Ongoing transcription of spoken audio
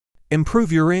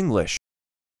Improve your English.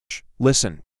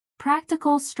 Listen.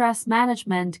 Practical stress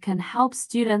management can help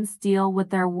students deal with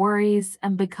their worries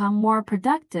and become more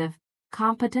productive,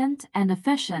 competent, and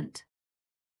efficient.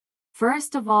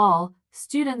 First of all,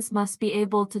 students must be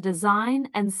able to design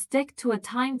and stick to a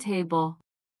timetable.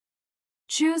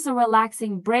 Choose a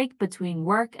relaxing break between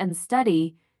work and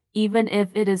study, even if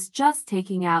it is just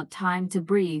taking out time to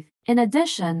breathe. In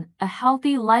addition, a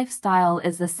healthy lifestyle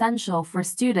is essential for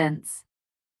students.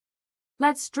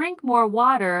 Let's drink more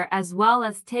water as well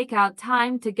as take out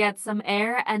time to get some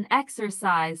air and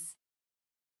exercise.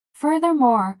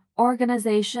 Furthermore,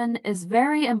 organization is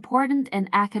very important in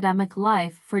academic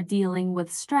life for dealing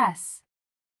with stress.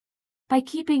 By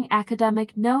keeping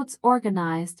academic notes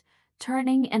organized,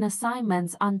 turning in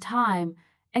assignments on time,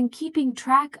 and keeping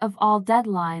track of all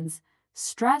deadlines,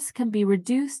 stress can be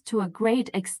reduced to a great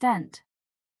extent.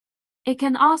 It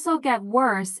can also get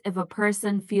worse if a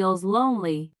person feels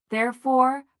lonely.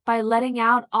 Therefore, by letting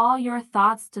out all your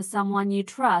thoughts to someone you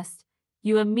trust,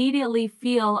 you immediately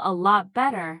feel a lot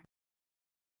better.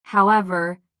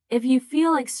 However, if you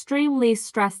feel extremely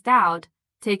stressed out,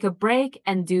 take a break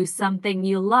and do something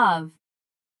you love.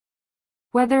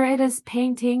 Whether it is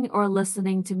painting or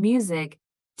listening to music,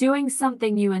 doing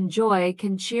something you enjoy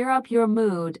can cheer up your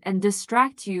mood and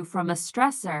distract you from a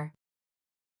stressor.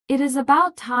 It is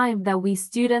about time that we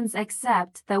students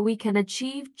accept that we can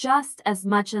achieve just as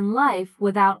much in life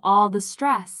without all the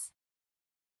stress.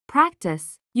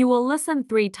 Practice. You will listen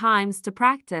 3 times to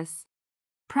practice.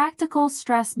 Practical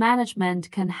stress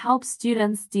management can help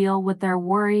students deal with their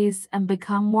worries and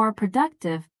become more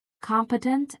productive,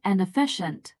 competent, and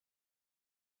efficient.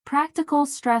 Practical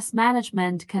stress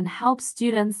management can help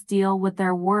students deal with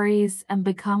their worries and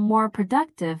become more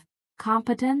productive,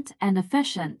 competent, and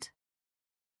efficient.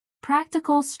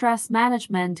 Practical stress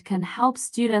management can help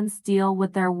students deal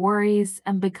with their worries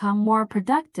and become more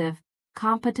productive,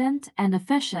 competent, and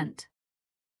efficient.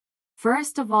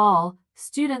 First of all,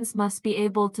 students must be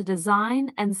able to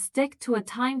design and stick to a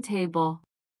timetable.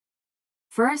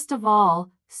 First of all,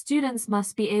 students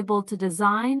must be able to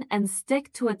design and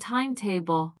stick to a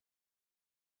timetable.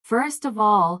 First of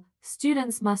all,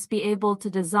 students must be able to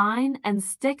design and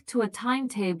stick to a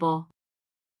timetable.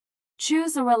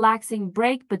 Choose a relaxing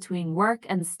break between work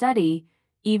and study,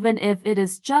 even if it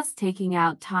is just taking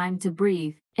out time to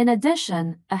breathe. In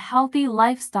addition, a healthy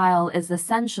lifestyle is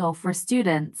essential for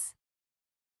students.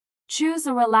 Choose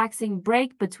a relaxing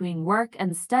break between work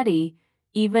and study,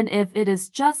 even if it is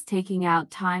just taking out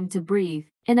time to breathe.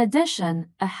 In addition,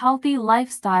 a healthy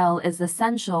lifestyle is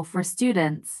essential for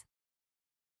students.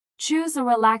 Choose a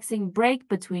relaxing break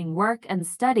between work and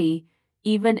study,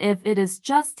 even if it is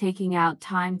just taking out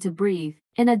time to breathe.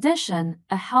 In addition,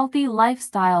 a healthy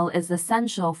lifestyle is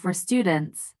essential for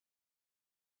students.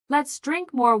 Let's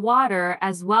drink more water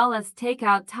as well as take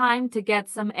out time to get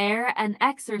some air and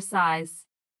exercise.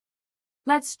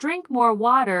 Let's drink more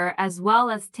water as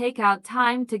well as take out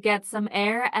time to get some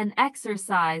air and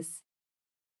exercise.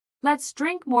 Let's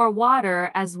drink more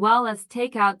water as well as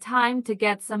take out time to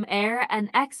get some air and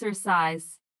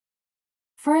exercise.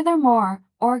 Furthermore,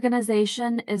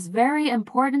 organization is very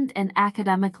important in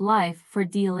academic life for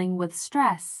dealing with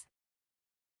stress.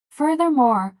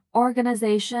 Furthermore,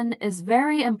 organization is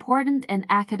very important in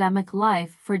academic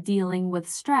life for dealing with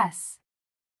stress.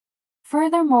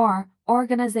 Furthermore,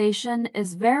 organization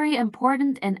is very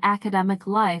important in academic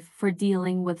life for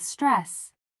dealing with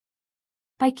stress.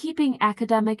 By keeping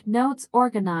academic notes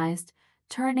organized,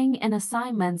 turning in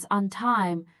assignments on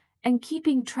time, and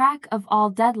keeping track of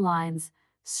all deadlines,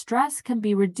 stress can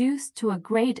be reduced to a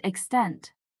great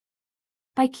extent.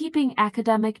 By keeping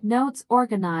academic notes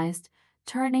organized,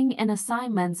 turning in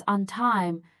assignments on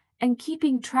time, and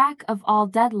keeping track of all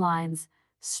deadlines,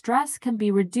 stress can be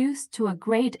reduced to a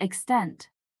great extent.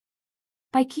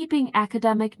 By keeping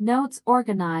academic notes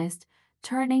organized,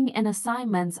 turning in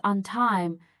assignments on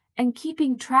time, and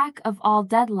keeping track of all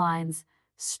deadlines,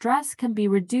 stress can be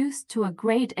reduced to a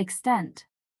great extent.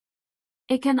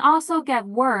 It can also get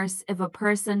worse if a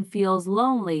person feels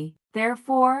lonely.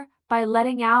 Therefore, by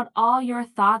letting out all your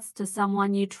thoughts to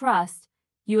someone you trust,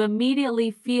 you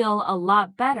immediately feel a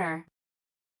lot better.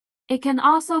 It can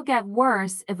also get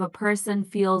worse if a person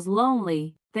feels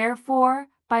lonely. Therefore,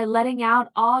 by letting out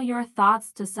all your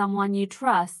thoughts to someone you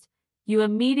trust, you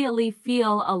immediately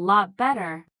feel a lot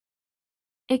better.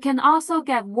 It can also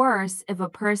get worse if a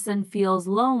person feels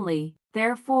lonely.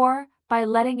 Therefore, by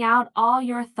letting out all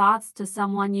your thoughts to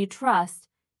someone you trust,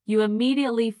 you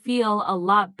immediately feel a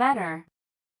lot better.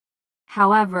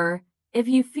 However, if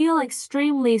you feel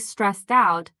extremely stressed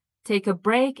out, take a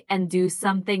break and do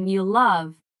something you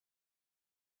love.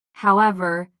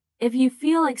 However, if you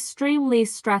feel extremely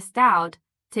stressed out,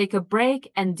 take a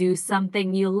break and do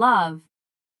something you love.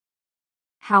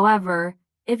 However,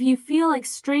 if you feel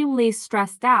extremely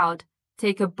stressed out,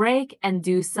 take a break and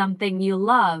do something you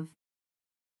love.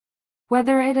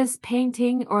 Whether it is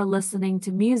painting or listening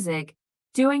to music,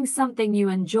 doing something you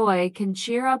enjoy can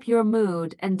cheer up your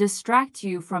mood and distract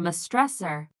you from a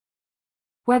stressor.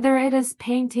 Whether it is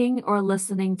painting or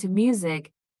listening to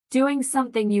music, doing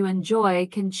something you enjoy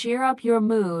can cheer up your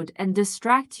mood and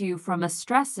distract you from a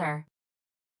stressor.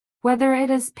 Whether it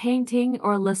is painting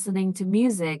or listening to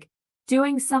music,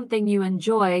 doing something you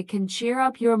enjoy can cheer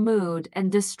up your mood and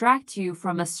distract you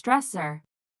from a stressor.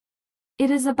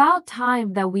 It is about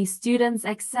time that we students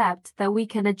accept that we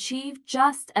can achieve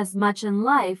just as much in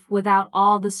life without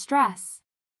all the stress.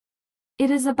 It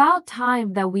is about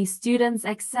time that we students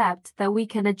accept that we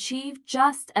can achieve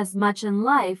just as much in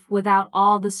life without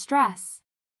all the stress.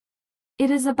 It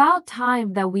is about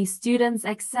time that we students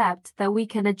accept that we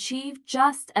can achieve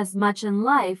just as much in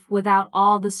life without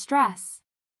all the stress.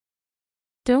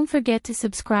 Don't forget to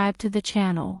subscribe to the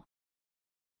channel.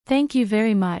 Thank you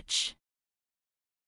very much.